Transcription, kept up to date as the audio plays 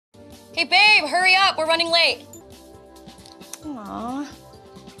Hey, babe, hurry up. We're running late. Aww.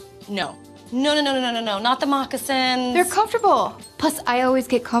 No. No, not the moccasins. They're comfortable. Plus, I always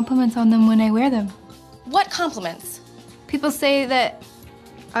get compliments on them when I wear them. What compliments? People say that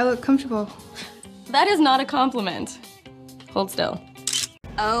I look comfortable. That is not a compliment. Hold still.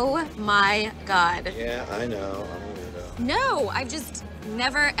 Oh my God. Yeah, I know. I'm a weirdo. No, I've just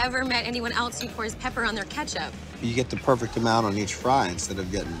never ever met anyone else who pours pepper on their ketchup. You get the perfect amount on each fry instead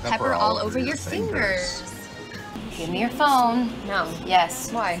of getting Pepper all over your fingers. Give me your phone. No.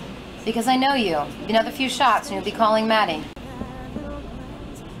 Yes. Why? Because I know you. Another few shots and you'll be calling Maddie.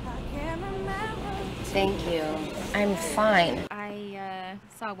 Thank you. I'm fine. I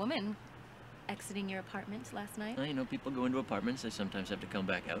saw a woman exiting your apartment last night. You know, people go into apartments, they sometimes have to come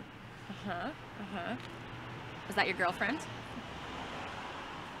back out. Was that your girlfriend?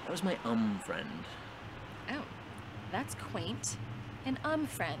 That was my friend. Oh, that's quaint. An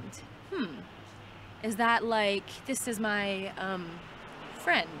friend. Is that like, this is my,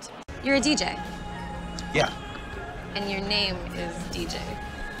 friend? You're a DJ. Yeah. And your name is DJ.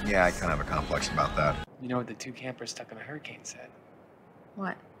 Yeah, I kind of have a complex about that. You know what the two campers stuck in a hurricane said?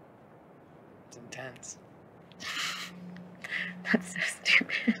 What? It's intense. That's so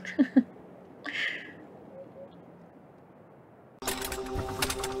stupid.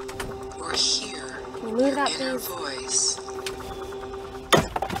 We're here. Can you move that, Inner please? voice.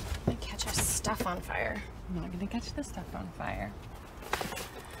 I'm gonna catch our stuff on fire. I'm not gonna catch the stuff on fire.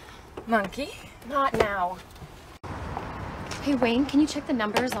 Monkey? Not now. Hey, Wayne, can you check the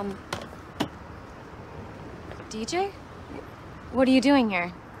numbers on... DJ? What are you doing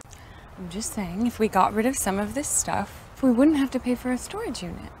here? I'm just saying, if we got rid of some of this stuff, we wouldn't have to pay for a storage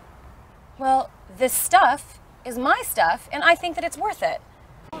unit. Well, this stuff is my stuff, and I think that it's worth it.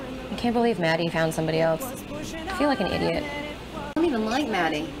 I can't believe Maddie found somebody else. I feel like an idiot. I don't even like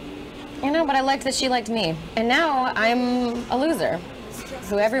Maddie. I know, but I liked that she liked me. And now I'm a loser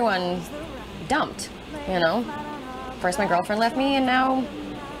who everyone dumped, you know? First my girlfriend left me, and now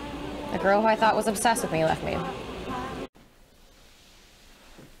the girl who I thought was obsessed with me left me.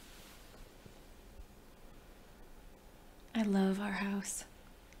 I love our house.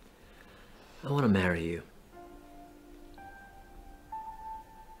 I want to marry you.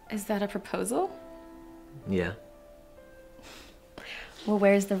 Is that a proposal? Yeah. Well,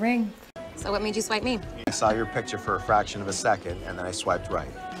 where's the ring? So what made you swipe me? I saw your picture for a fraction of a second, and then I swiped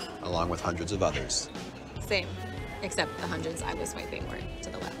right, along with hundreds of others. Same, except the hundreds I was swiping were to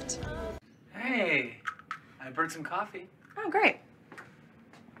the left. Hey, I brewed some coffee. Oh, great.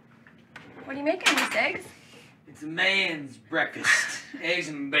 What are you making, these eggs? It's a man's breakfast. Eggs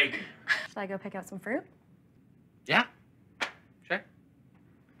and bacon. Should I go pick out some fruit? Yeah, sure.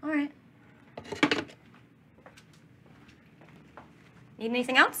 All right. Need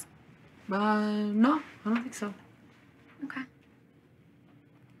anything else? No, I don't think so. Okay.